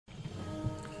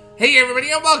Hey everybody,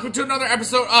 and welcome to another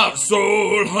episode of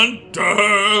Soul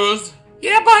Hunters!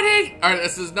 Yeah, buddy! Alright,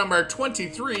 this is number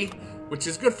 23, which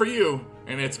is good for you,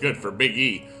 and it's good for Big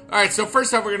E. Alright, so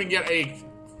first up, we're gonna get a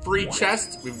free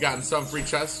chest. We've gotten some free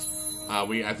chests.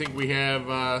 I think we have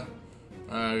a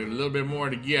little bit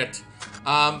more to get.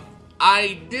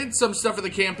 I did some stuff for the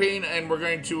campaign, and we're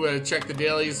going to check the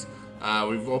dailies.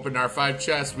 We've opened our 5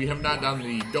 chests. We have not done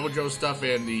the dojo stuff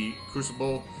and the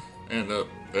crucible and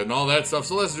all that stuff.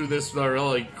 So let's do this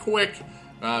really quick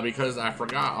because I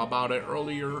forgot about it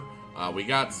earlier. We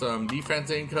got some defense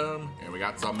income and we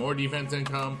got some more defense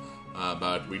income,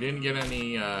 but we didn't get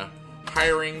any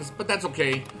hirings. But that's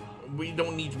okay. We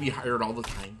don't need to be hired all the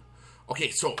time. Okay,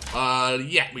 so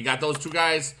yeah, we got those 2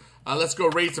 guys. Let's go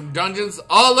raid some dungeons.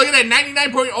 Oh, look at that,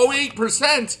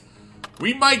 99.08%.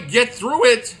 We might get through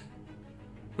it.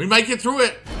 We might get through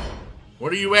it.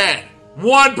 What are you at?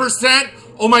 1%?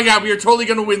 Oh my god, we are totally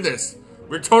gonna win this.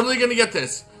 We're totally gonna get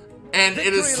this. And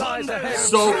it is so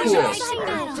cool.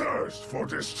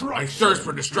 I thirst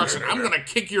for destruction. I'm gonna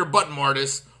kick your butt,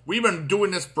 Mortis. We've been doing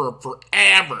this for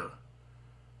forever.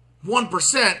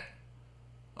 1%?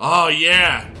 Oh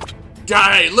yeah.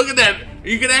 Die. Look at that.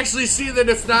 You can actually see that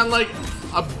it's not like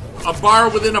a bar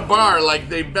within a bar like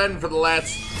they've been for the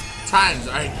last times.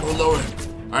 Alright, go lower.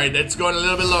 Alright, that's going a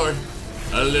little bit lower.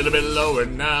 A little bit lower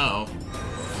now.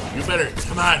 You better,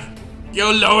 come on,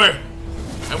 go lower.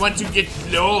 I want to get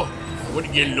low. I want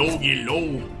to get low, get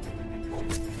low.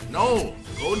 No,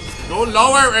 go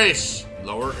lower-ish.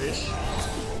 Lower-ish.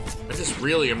 I just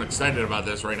really am excited about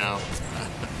this right now.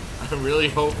 I really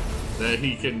hope that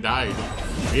he can die.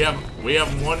 We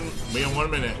have 1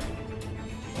 minute.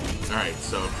 All right,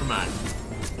 so come on,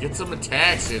 get some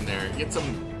attacks in there. Get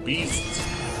some beasts.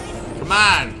 Come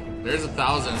on, there's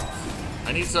 1,000.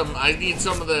 I need some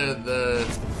of the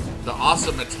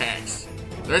awesome attacks.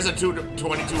 There's a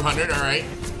 2,200. All right.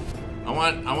 I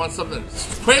want something.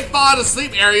 Quick, fall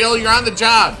asleep, Ariel. You're on the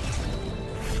job.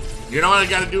 You know what I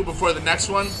got to do before the next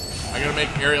one? I got to make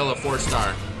Ariel a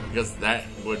 4-star because that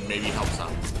would maybe help some.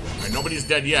 All right, nobody's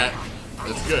dead yet.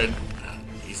 That's good.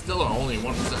 He's still only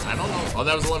 1%. I don't know. Oh,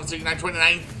 that was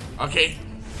 1169.29. Okay.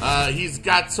 He's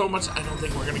got so much. I don't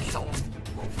think we're gonna kill him.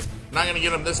 Not gonna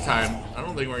get him this time. I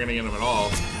don't think we're gonna get him at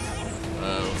all.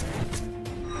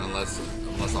 Unless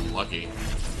I'm lucky.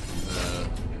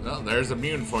 Well, there's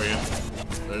immune for you.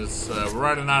 There's we're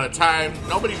running out of time.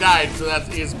 Nobody died, so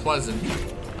that is pleasant.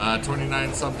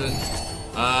 29 something.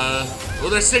 Well,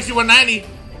 there's 6190.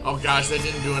 Oh gosh, that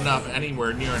didn't do enough.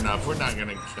 Anywhere near enough. We're not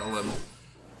gonna kill him.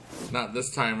 Not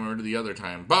this time or the other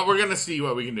time. But we're gonna see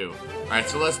what we can do. Alright,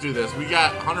 so let's do this. We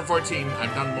got 114.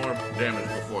 I've done more damage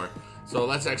before. So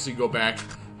let's actually go back.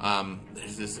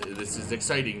 This is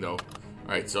exciting though.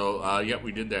 Alright, so yep,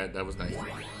 we did that. That was nice.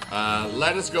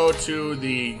 Let us go to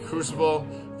the Crucible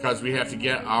because we have to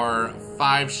get our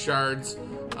 5 shards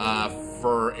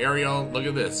for Ariel. Look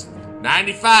at this.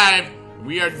 95!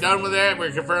 We are done with that.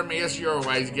 We're confirming. Yes, you're a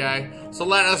wise guy. So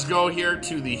let us go here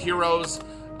to the heroes.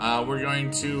 We're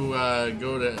going to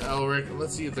go to Elric.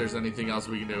 Let's see if there's anything else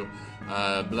we can do.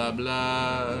 Blah,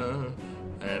 blah.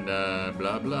 And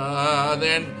blah, blah.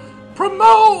 Then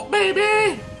promote,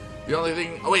 baby! The only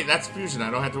thing... Oh, wait, that's fusion.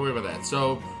 I don't have to worry about that.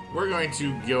 So we're going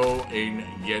to go and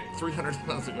get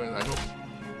 300,000.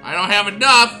 I don't have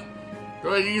enough. Do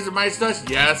I use my stuff?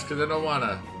 Yes, because I don't want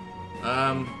to.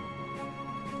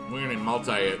 We're going to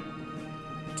multi it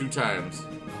 2 times.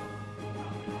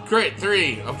 Crit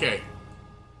 3. Okay.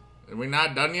 Are we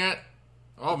not done yet?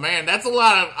 Oh man, that's a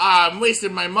lot of... I'm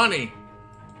wasting my money.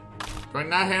 Do I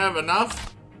not have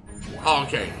enough? Oh,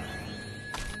 okay.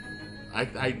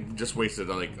 I just wasted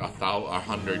like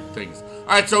 100 things.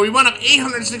 Alright, so we went up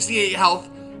 868 health,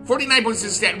 49.6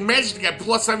 stat, managed to get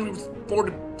plus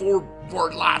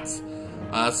 74 lots.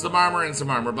 Some armor and some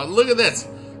armor. But look at this.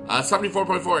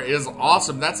 74.4 is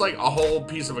awesome. That's like a whole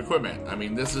piece of equipment. I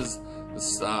mean, this is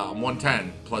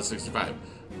 110 plus 65.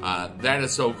 That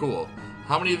is so cool.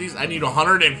 How many of these? I need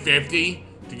 150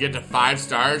 to get to 5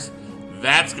 stars.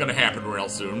 That's gonna happen real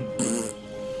soon.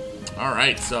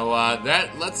 Alright, so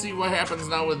let's see what happens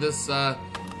now with this oh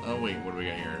wait, what do we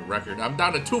got here? Record. I'm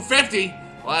down to 250.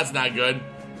 Well, that's not good.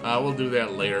 We'll do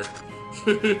that later.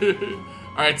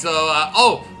 Alright,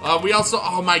 so we also,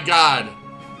 oh my god.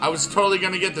 I was totally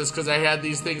gonna get this because I had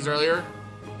these things earlier.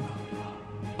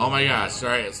 Oh my gosh.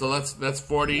 Alright, so that's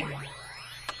 40.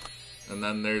 And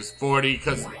then there's 40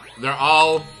 because they're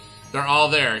all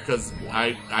there because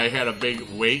I had a big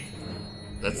weight.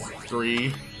 That's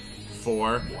 3,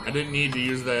 4. I didn't need to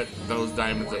use those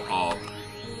diamonds at all.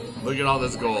 Look at all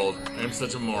this gold. I'm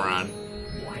such a moron.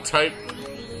 Type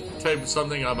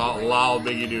something about lol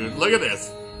bigedude. Look at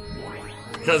this.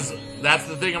 Because that's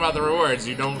the thing about the rewards.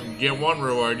 You don't get one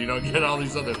reward. You don't get all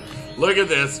these other... Look at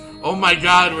this. Oh my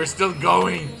god, we're still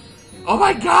going. Oh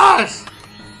my gosh.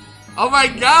 Oh my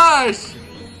gosh.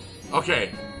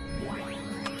 Okay.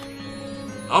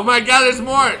 Oh my god, there's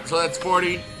more. So that's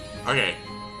 40. Okay.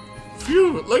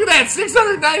 Phew. Look at that.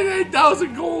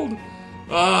 699,000 gold.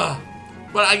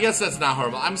 But I guess that's not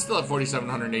horrible. I'm still at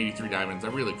 4,783 diamonds. I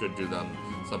really could do them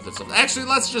something. Actually,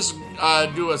 let's just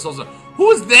do a soul.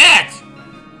 Who is that?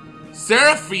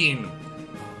 Seraphine.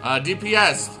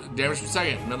 DPS. Damage per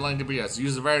second. Midline DPS.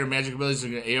 Use a variety of magic abilities to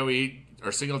get AoE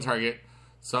or single target.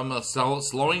 Some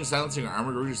slowing, silencing, or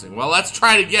armor reducing. Well, let's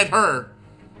try to get her.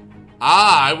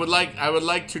 I would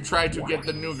like to try to get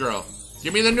the new girl.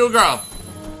 Give me the new girl.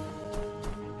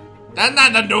 That's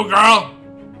not the new girl.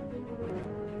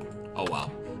 Oh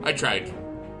well, I tried.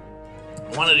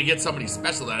 I wanted to get somebody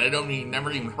special that I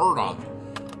never even heard of,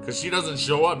 because she doesn't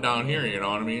show up down here. You know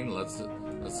what I mean? Let's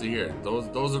see here.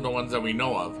 Those are the ones that we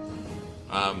know of.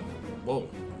 Whoa,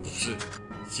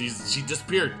 she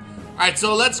disappeared. All right,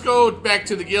 so let's go back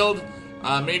to the guild.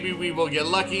 Maybe we will get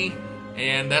lucky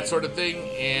and that sort of thing.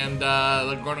 And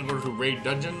we're gonna go to raid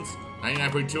dungeons.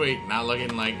 99.28. Not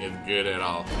looking like it's good at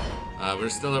all. We're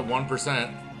still at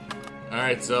 1%.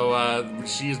 Alright, so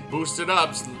she's boosted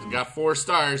up, got 4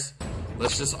 stars.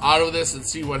 Let's just auto this and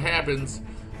see what happens.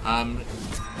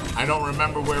 I don't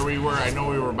remember where we were. I know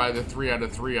we were by the 3 out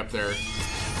of 3 up there.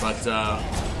 But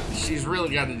she's really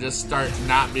got to just start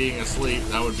not being asleep.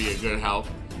 That would be a good help.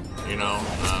 You know,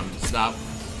 stop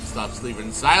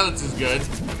sleeping. Silence is good.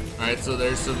 Alright, so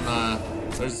there's some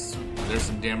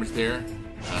damage there.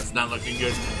 It's not looking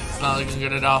good. It's not looking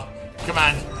good at all. Come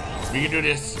on, we can do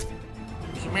this.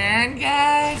 Come on,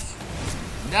 guys!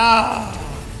 No!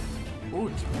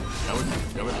 Ooh, that was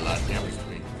a lot of damage to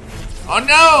me. Oh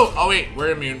no! Oh wait,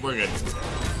 we're immune. We're good.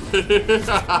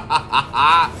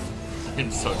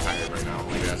 I'm so tired right now.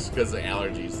 I guess because the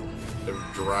allergies, they're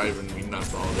driving me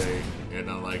nuts all day. You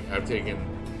know, like I've taken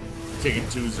 2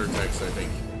 Zyrtecs, I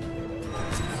think.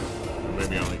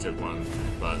 Maybe I only took 1,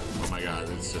 but oh my god,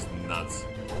 it's just nuts.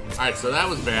 All right, so that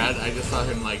was bad. I just saw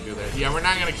him like do that. Yeah, we're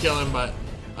not gonna kill him, but.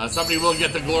 Somebody will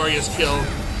get the glorious kill,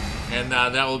 and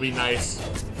that will be nice.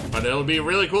 But it'll be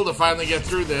really cool to finally get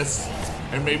through this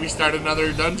and maybe start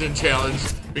another dungeon challenge,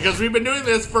 because we've been doing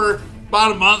this for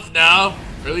about a month now,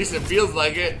 or at least it feels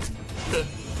like it.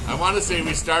 I want to say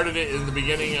we started it in the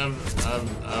beginning of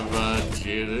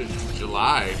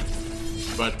July,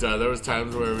 but there was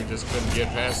times where we just couldn't get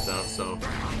past stuff. So,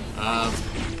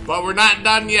 but we're not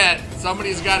done yet.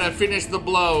 Somebody's got to finish the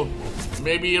blow.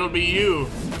 Maybe it'll be you.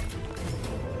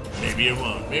 Maybe it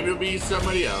won't. Maybe it'll be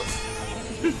somebody else.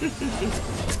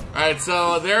 Alright,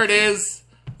 so there it is.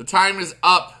 The time is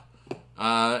up.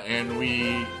 And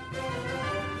we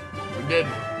did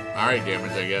alright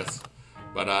damage, I guess.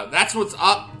 But that's what's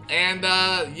up. And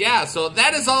yeah, so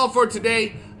that is all for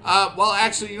today. Well,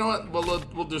 actually, you know what?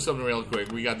 We'll do something real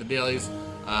quick. We got the dailies.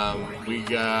 We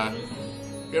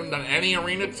haven't done any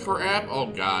arena crap. Oh,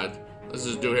 God. Let's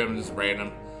just do him just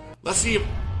random. Let's see if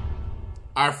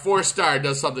our 4-star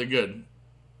does something good.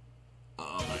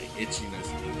 Oh, my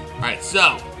itchiness. Alright,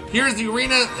 so here's the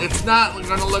arena. It's not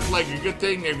gonna look like a good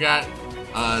thing. They've got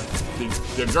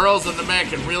the girls in the mech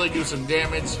can really do some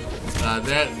damage.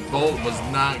 That bolt was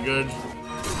not good.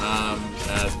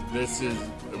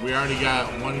 We already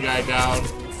got 1 guy down.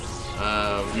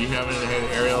 We haven't had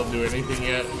Ariel do anything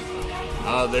yet.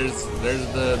 There's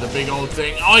the big old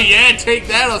thing. Oh yeah, take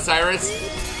that, Osiris.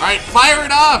 Alright, fire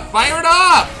it off! Fire it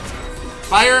off!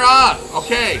 Fire it off!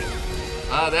 Okay.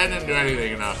 That didn't do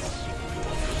anything enough.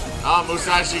 Oh,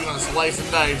 Musashi gonna slice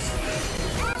and dice.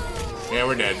 Yeah,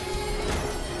 we're dead.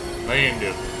 What are you gonna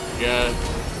do? Yeah.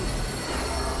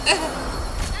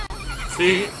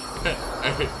 See?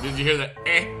 Did you hear that?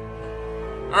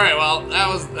 Alright, well, that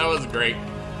was great.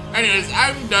 Anyways,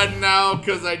 I'm done now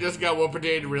because I just got whooped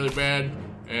really bad.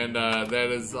 And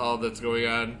that is all that's going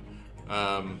on.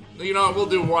 You know, we'll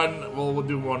do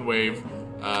one wave.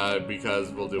 Because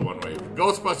we'll do one wave.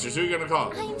 Ghostbusters, who are you gonna call?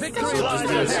 Victory so just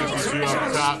do a 62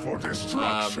 up top. For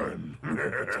destruction.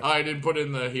 Oh, I didn't put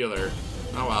in the healer.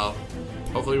 Oh well.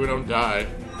 Hopefully we don't die.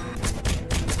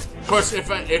 Of course,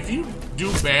 if you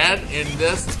do bad in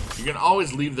this, you can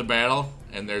always leave the battle,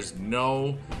 and there's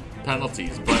no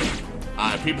penalties. But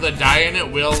people that die in it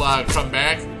will come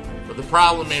back. But the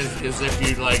problem is if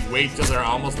you like wait till they're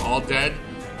almost all dead,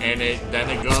 and then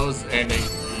it goes, and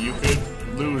you could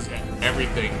lose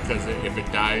everything because if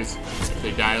it dies, if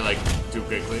they die like too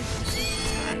quickly.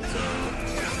 Alright, so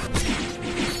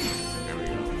there we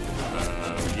go.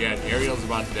 Yeah, Ariel's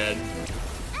about dead.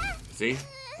 See?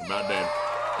 About dead.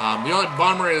 The only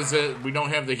bummer is that we don't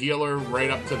have the healer right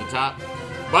up to the top.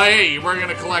 But hey, we're going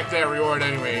to collect that reward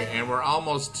anyway, and we're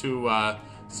almost to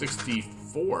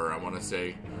 64, I want to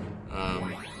say.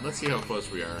 Let's see how close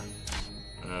we are.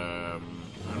 I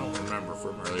don't remember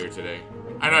from earlier today.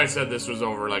 I know I said this was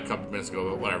over like a couple minutes ago,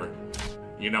 but whatever.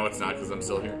 You know it's not because I'm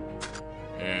still here.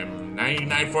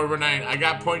 99.49. I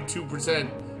got 0.2%.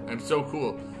 I'm so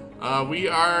cool. We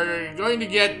are going to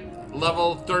get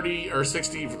level 30 or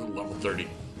 60. Level 30.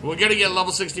 We're going to get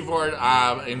level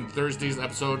 64 in Thursday's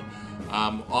episode.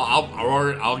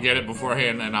 I'll get it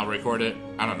beforehand and I'll record it.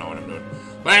 I don't know what I'm doing.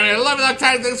 But anyway, love you,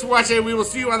 time. Thanks for watching. We will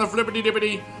see you on the flippity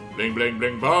dippity. Bling, bling,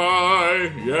 bling.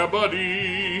 Bye. Yeah,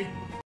 buddy.